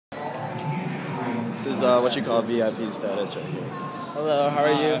This is what you call VIP status right here. Hello, how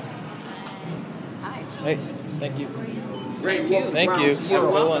are you? Hi. Hey, thank you. Thank you. Thank you. You're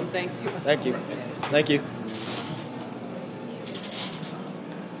welcome. Thank you. Thank you. Thank you.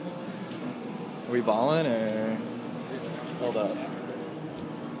 Are we balling or? Hold up.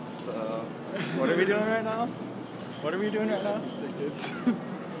 So, what are we doing right now? What are we doing right now? Tickets.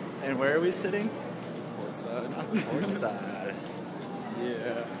 And where are we sitting? Courtside. Courtside.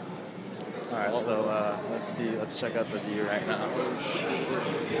 Yeah. Alright, so let's see, let's check out the view right now.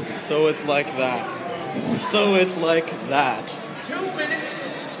 So it's like that. So it's like that. 2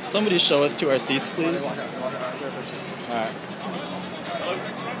 minutes. Somebody show us to our seats, please. Alright.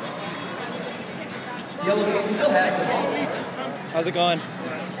 Yellow team still has the ball. How's it going?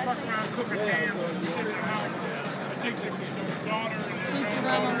 Seats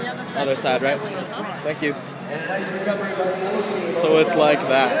around on the other side. Other side, right? With it, huh? Thank you. And a nice recovery by the yellow team. So it's like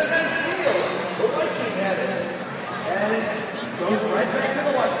that. The white team has it. And it goes right back to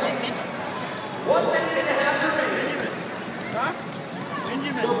the white team. 1 minute and a half remaining.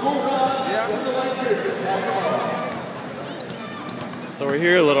 The Bulldogs and the white jerseys have the ball. So we're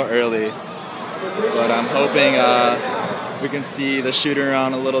here a little early, but I'm hoping we can see the shooter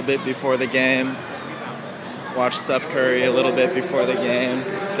around a little bit before the game. Watch Steph Curry a little bit before the game.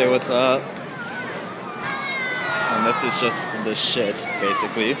 Say what's up. And this is just the shit,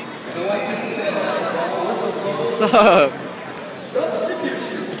 basically. What's up?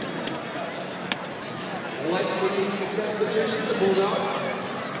 Substitution. White team substitution, the Bulldogs.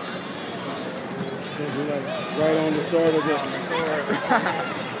 Right on the start of the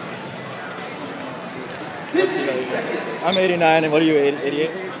 50 seconds. I'm 89, and what are you, 88?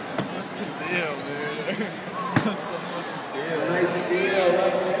 That's the deal, dude. Nice steal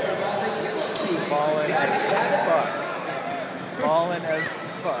right there by the yellow team. Ballin' as fuck. Ballin' as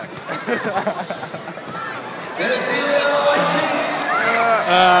fuck. Good steal, white team.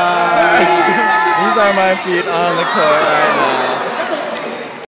 These are my feet on the court right now.